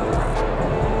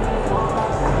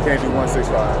 can't do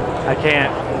 165. I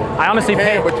can't. I honestly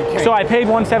paid, but you can't. So I paid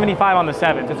 175 on the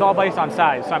sevens. It's all based on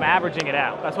size, so I'm averaging it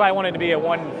out. That's why I wanted to be at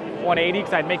 180,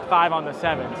 because I'd make 5 on the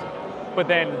sevens. But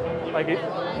then, like, if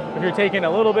you're taking a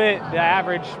little bit, the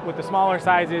average with the smaller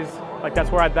sizes, like that's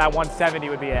where that 170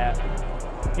 would be at.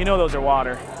 You know those are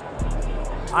water.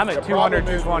 I'm at 200,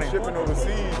 220. Shipping overseas,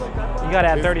 you gotta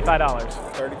add $35.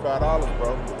 $35,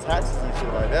 bro. The taxes and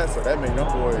shit like that, so that made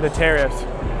them boys. The tariffs.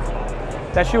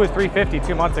 That shoe was $350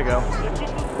 2 months ago.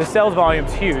 The sales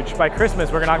volume's huge. By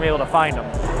Christmas, we're not gonna be able to find them.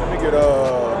 Let me get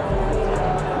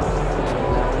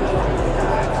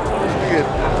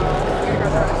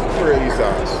 3 of each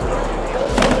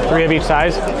size. 3 of each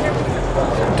size.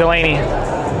 Delaney.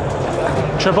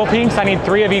 Triple pinks, I need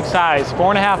 3 of each size.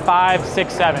 4.5, 5,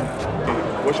 6, 7.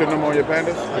 What's your number on your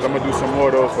pandas? Because I'm gonna do some more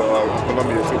of those for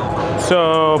Columbia too.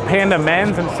 So Panda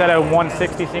men's, instead of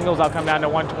 160 singles, I'll come down to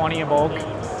 120 in bulk.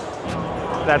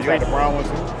 That's you got the brown ones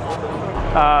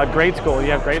too? Grade school.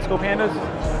 You have grade school pandas?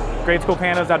 Grade school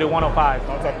pandas, I'll do 105.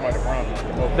 I'm talking about the brown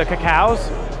ones. The cacaos.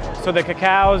 So the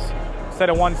cacaos, instead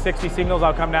of 160 singles,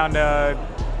 I'll come down to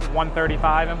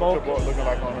 135 in bulk. What's the book looking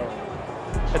like on those?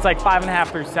 It's like 5.5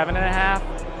 through 7.5.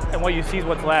 And what you see is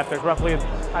what's left. There's roughly,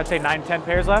 I'd say 9, 10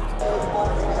 pairs left.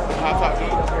 High top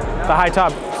jeans? The high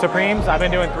top Supremes, I've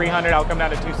been doing 300, I'll come down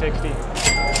to 260.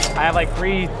 I have like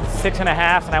 3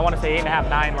 6.5s, and I want to say 8.5,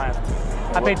 9 left.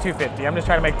 I paid 250, I'm just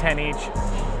trying to make 10 each.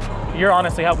 You're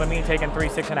honestly helping me taking 3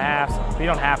 6.5s, but you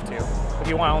don't have to. If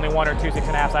you want only 1 or 2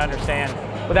 6.5s, I understand.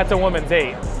 But that's a woman's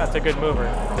 8, that's a good mover.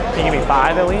 Can you give me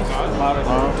 5 at least?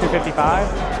 255?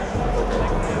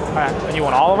 All right, and you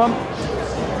want all of them?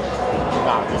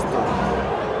 Nah, just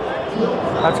 3.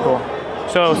 That's cool.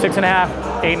 So 6.5,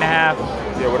 8.5.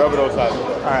 Yeah, whatever those sizes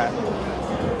are. All right.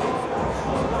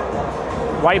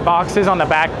 White boxes on the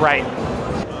back right.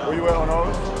 Where you at on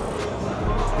those?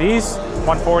 These,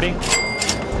 140.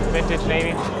 Vintage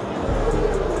navy.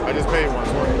 I just paid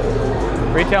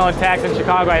 120. Retail and tax in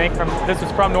Chicago, I think this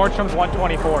is from Nordstrom's,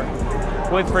 124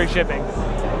 with free shipping.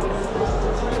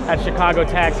 At Chicago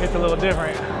tax hits a little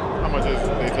different. How much is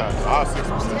they tax?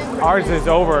 6%. Ours is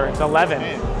over, it's 11.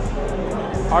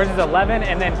 Ours is 11,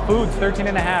 and then food's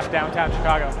 13.5 downtown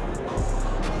Chicago.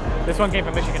 This one came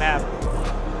from Michigan Ave.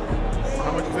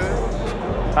 How much is it?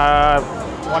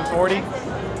 140,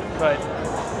 but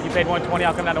you paid 120,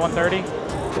 I'll come down to 130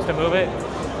 just to move it.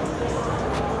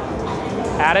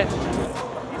 Add it.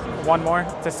 One more,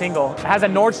 it's a single. It has a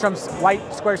Nordstrom's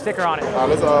white square sticker on it.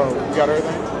 Let's, we got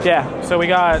everything? Yeah, so we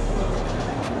got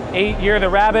 8 Year of the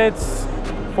Rabbits,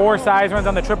 4 size runs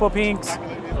on the triple pinks,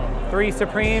 3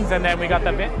 Supremes, and then we got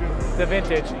the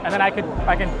vintage. And then I can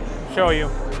show you.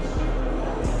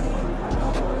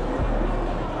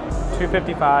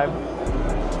 255.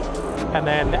 And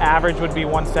then the average would be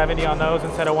 170 on those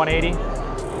instead of 180.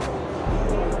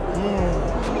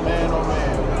 Man, oh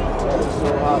man, that is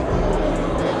so hot.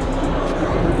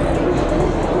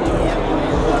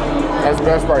 That's the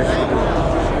best price.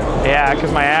 Yeah,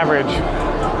 because my average,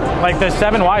 like the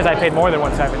 7Ys I paid more than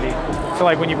 170. So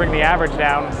like when you bring the average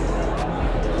down,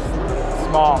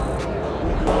 small.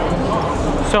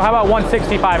 So how about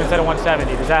 165 instead of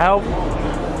 170? Does that help?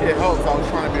 Yeah, it helps. I was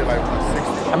trying to be like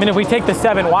 160. I mean, if we take the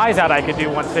 7Ys out, I could do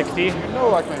 160. You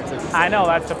know I can't take it. I know,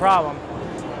 that's the problem.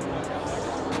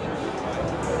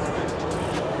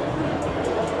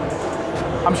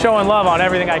 I'm showing love on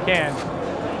everything I can.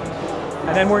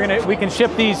 And then we can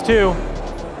ship these two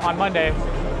on Monday,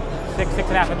 6,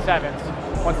 6.5, and 7s.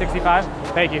 165.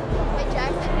 Thank you.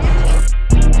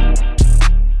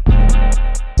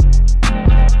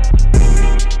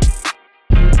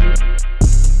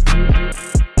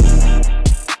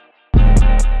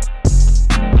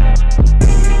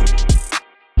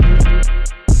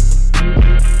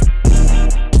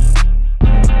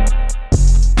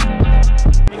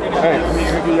 Hey, let me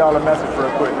give y'all a message real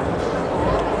quick.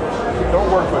 Don't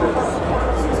work for this.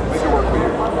 Make it work for you.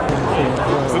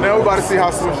 So now we're about to see how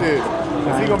Swish is.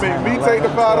 Is he gonna make me take the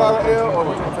 $5 L or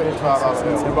he gonna take the $5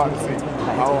 L? We're about to see.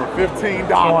 I owe $15.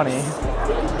 20.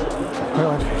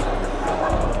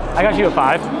 I got you a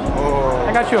 5. Oh.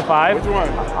 I got you a 5. Which one?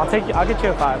 I'll get you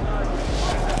a 5.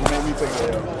 You made me take the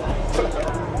L.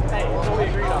 Hey, it's what we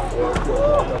agreed on.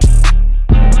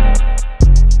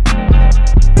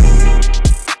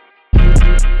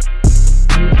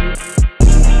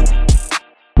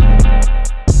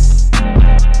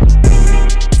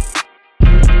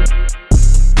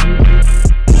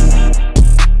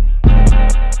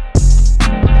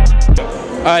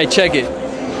 All right, check it.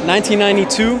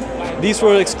 1992, these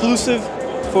were exclusive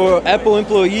for Apple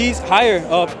employees, higher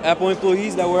up Apple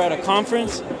employees that were at a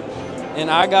conference. And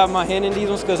I got my hand in these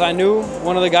ones because I knew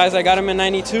one of the guys that got them in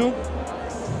 92.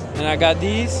 And I got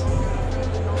these,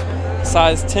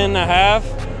 size 10.5.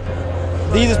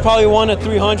 These is probably 1 to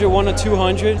 300, 1 to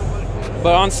 200.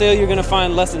 But on sale, you're gonna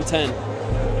find less than 10.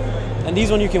 And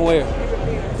these one you can wear.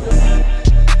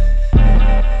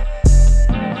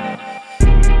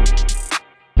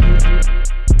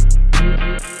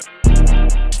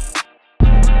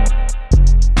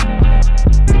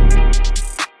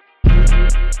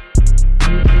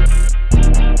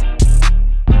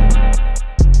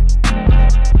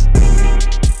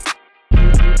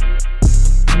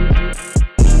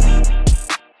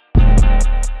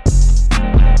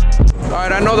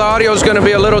 I know the audio is going to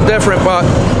be a little different, but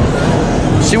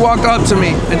she walked up to me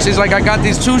and she's like, I got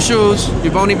these 2 shoes.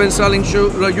 You've only been selling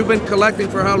shoes. You've been collecting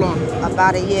for how long?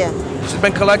 About a year. She's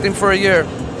been collecting for a year.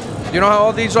 You know how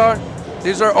old these are?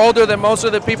 These are older than most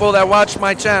of the people that watch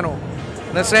my channel.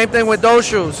 And the same thing with those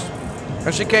shoes.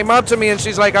 And she came up to me and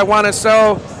she's like, I want to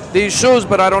sell these shoes,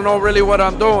 but I don't know really what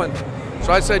I'm doing.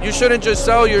 So I said, you shouldn't just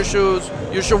sell your shoes.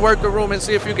 You should work the room and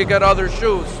see if you could get other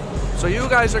shoes. So you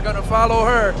guys are gonna follow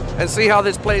her and see how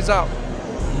this plays out.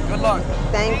 Good luck.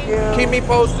 Thank you. Keep me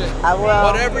posted. I will.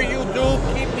 Whatever you do,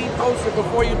 keep me posted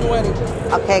before you do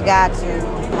anything. Okay, got you.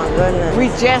 My goodness. We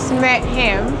just met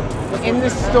him in the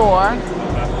store,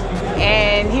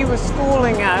 and he was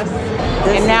schooling us,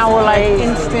 and now we're like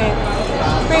instant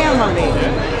family.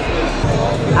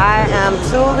 I am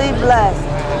truly blessed.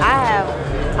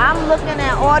 I'm looking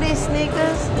at all these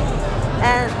sneakers,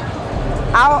 and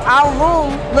our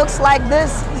room looks like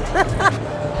this.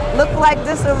 Look like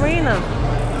this arena.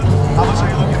 How much are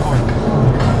you looking for?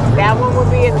 That one would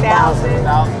be 1,000.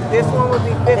 This one would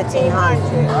be 1,500.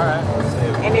 All right.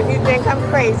 And if you think I'm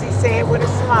crazy, say it with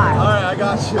a smile. All right, I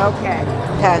got you. Okay.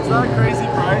 It's not a crazy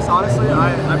price, honestly.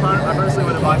 I personally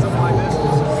wouldn't buy something like this.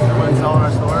 It wouldn't sell in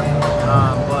our store.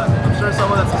 But I'm sure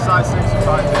someone that's a size 6 would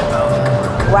probably pay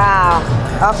 1,000. Wow.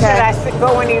 Okay. Should I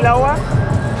go any lower?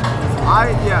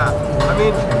 Yeah. I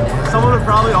mean, someone would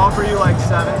probably offer you like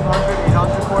 700,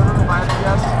 800 for them if I had to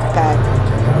guess.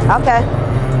 Okay.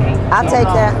 I'll take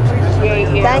that.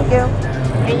 Appreciate you. Thank you.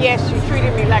 And yes, you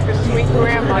treated me like a sweet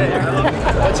grandmother.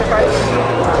 What's your price?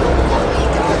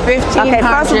 1,500. Okay,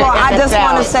 first of all, I just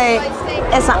want to 1,000. say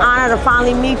it's an honor to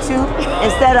finally meet you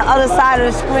instead of other side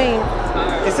of the screen.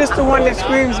 Is this the one that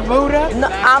screams Buddha? No,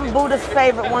 I'm Buddha's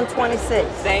favorite 126.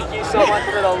 Thank you so much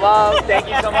for the love. Thank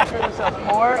you so much for the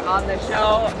support on the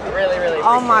show. Really, really.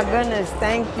 Oh my goodness,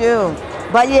 thank you.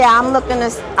 But yeah, I'm looking to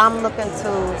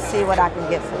see what I can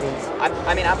get for these.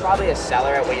 I mean, I'm probably a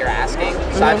seller at what you're asking,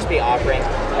 so I'd just be offering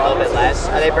a little bit less.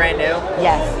 Are they brand new?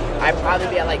 Yes. I'd probably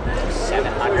be at like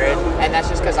 700, and that's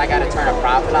just because I got to turn a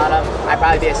profit on them. I'd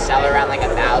probably be a seller around like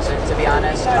 1,000, to be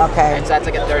honest. Okay. And so that's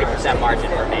like a 30% margin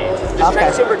for me.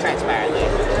 Just super transparently.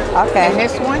 Okay. And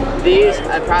this one? These,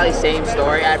 probably same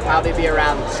story. I'd probably be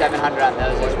around 700 on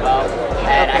those as well,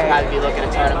 and I'd probably be looking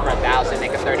to turn them for 1,000,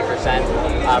 make a 30%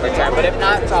 return. But if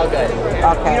not, it's all good.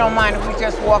 Okay. You don't mind if we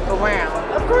just walk around?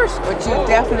 Of course. But you're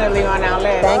definitely on our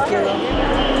list. Thank you.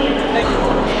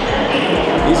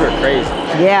 These are crazy.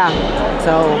 Yeah.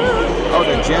 So. Oh,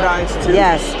 the Jedi's too?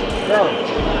 Yes.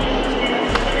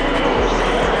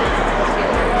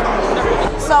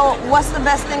 So what's the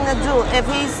best thing to do if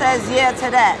he says yeah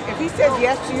to that? If he says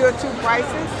yes to your two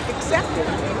prices, accept it.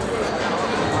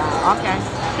 Okay.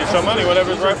 Get some money,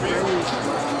 whatever's right for you.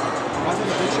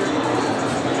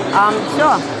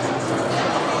 Sure.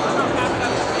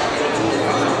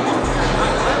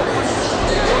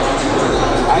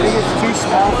 I think it's too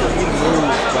small for me to move.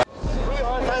 Really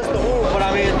hard past the move, but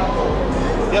I mean,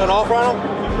 you have an offer on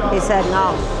them? He said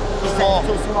no. He said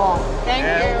too small. Thank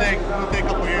you. It'll take a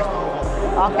couple years.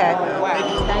 Okay.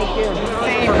 Thank you.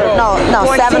 No,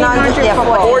 700. Yeah,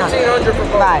 1,400 for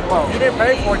both. Right. You didn't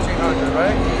pay 1,400,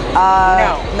 right?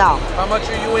 No. How much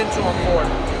are you into them for?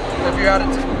 If you had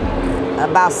it.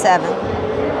 About 7.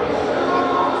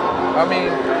 I mean,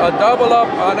 a double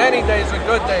up on any day is a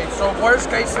good day. So worst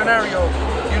case scenario,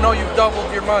 you know you've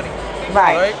doubled your money.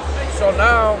 Right. So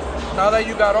now that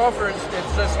you got offers,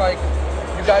 it's just like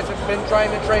you guys have been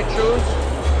trying to trade shoes.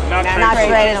 Not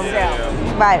trading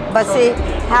them. Right. But see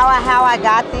how I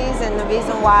got these and the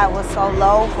reason why it was so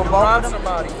low for both of them.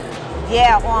 Somebody.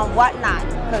 Yeah, on Whatnot,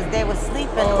 because they were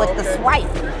sleeping with the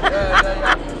swipe.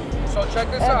 Yeah. So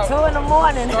check this out. At 2 in the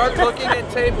morning. Start looking at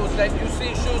tables that you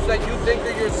see shoes that you think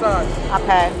are your size.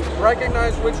 Okay.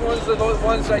 Recognize which ones are those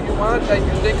ones that you want, that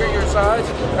you think are your size,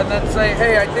 and then say,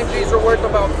 hey, I think these are worth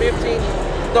about 15.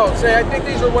 No, say I think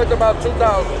these are worth about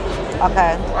 2,000.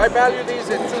 Okay. I value these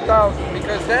at 2,000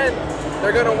 because then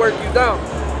they're gonna work you down.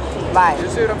 Right. You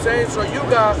see what I'm saying? So you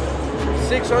got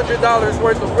 $600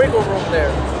 worth of wiggle room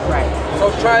there. Right.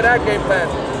 So try that game plan.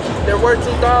 They're worth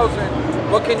 2,000.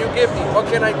 What can you give me? What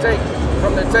can I take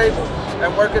from the table?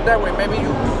 And work it that way. Maybe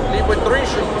you leave with 3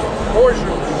 shoes, 4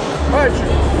 shoes, 5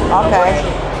 shoes. Okay.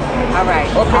 All right.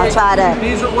 Okay. I'll try that.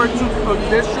 These are worth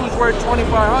this shoe's worth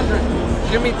 2,500.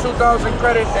 Give me 2,000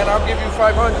 credit and I'll give you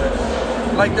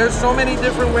 500. Like there's so many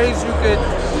different ways you could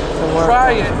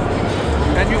try it,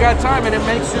 and you got time, and it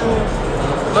makes you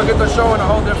look at the show in a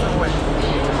whole different way.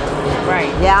 Right.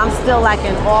 Yeah, I'm still like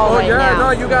in awe right now.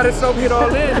 No, you gotta soak it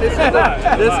all in. This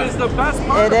is the best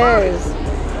part. It is.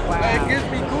 Wow. It gives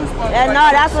me goosebumps. Yeah, no,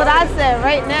 that's what I said.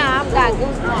 Right now, I've got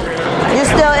goosebumps. You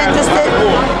still interested?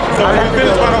 So when you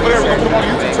finish right over there, we're gonna put them on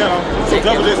the YouTube channel. So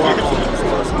double this, get him some.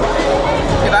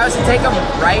 If I was to take them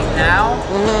right now,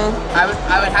 I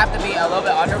would have to be a little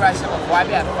bit under what I said before. I'd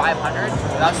be at 500.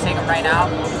 If I was to take them right now,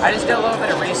 I just did a little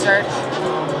bit of research.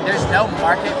 There's no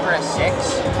market for a 6.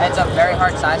 It's a very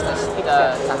hard size to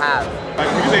have. Like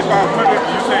when you say 500,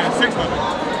 you're saying 600.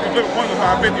 You flip a point with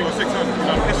 550 or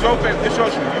 600. It's your face. It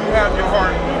shows you. You have your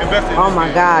heart invested. Oh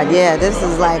my God, yeah, this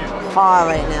is like hard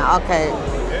right now. Okay,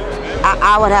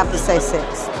 I would have to say 6.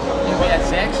 You'd be at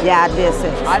 6? Yeah, I'd be at 6.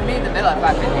 I'd be in the middle at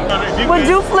 550. Would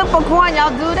you flip a coin? Y'all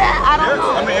do that? I don't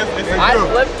know. I mean, it's I'd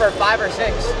flip for 5 or 6.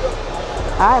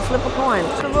 I'd flip a coin.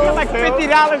 There's like $50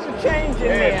 of change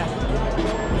in there.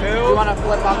 You want to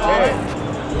flip off all of it?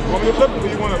 You want me to flip it or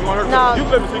you want her to No. You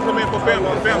flip it so you come in for family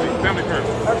curve.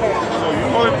 Okay. So you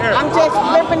hold it in the air. I'm just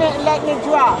flipping it and letting it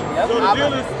drop. So the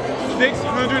deal is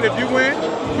 600 if you win,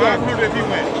 500 if you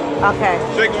win. Okay.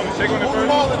 Shake on it first.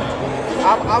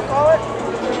 I'll call it.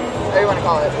 Or you want to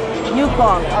call it? You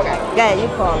call it. Okay. Yeah, you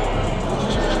call it.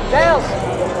 Tails.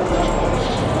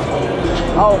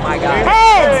 Oh my God.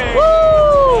 Heads. Woo!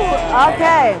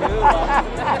 Okay.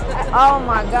 Oh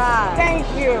my God. Thank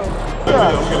you.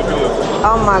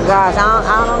 Oh my gosh,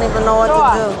 I don't even know what to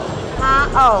do. Huh?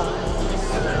 Oh.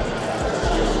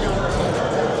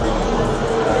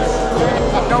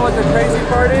 You know what the crazy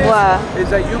part is? What? Is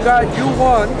that you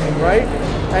won, right?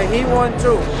 And he won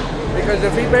too. Because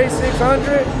if he pays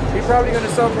 600, he's probably gonna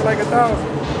sell for like 1,000.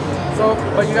 So,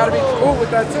 but you gotta be cool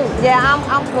with that too. Yeah,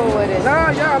 I'm cool with it.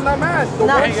 Nah, yeah, I'm not mad. The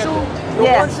one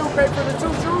shoe paid for the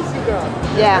 2 shoes you got.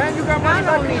 Yeah. And you got money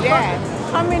Not back in only your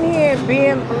that, coming here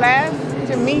being blessed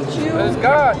to meet you. It's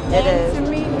God. It is. To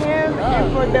meet him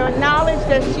and for the knowledge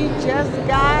that she just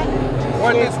got.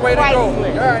 What is this way to go?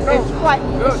 priceless. Yeah, I know. It's quite.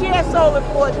 If she had sold it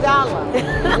for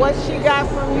 $1, what she got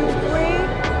from you three,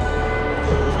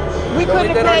 we So we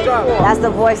couldn't did our have paid job. for it. That's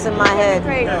the voice in my head.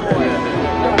 Paid for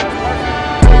it.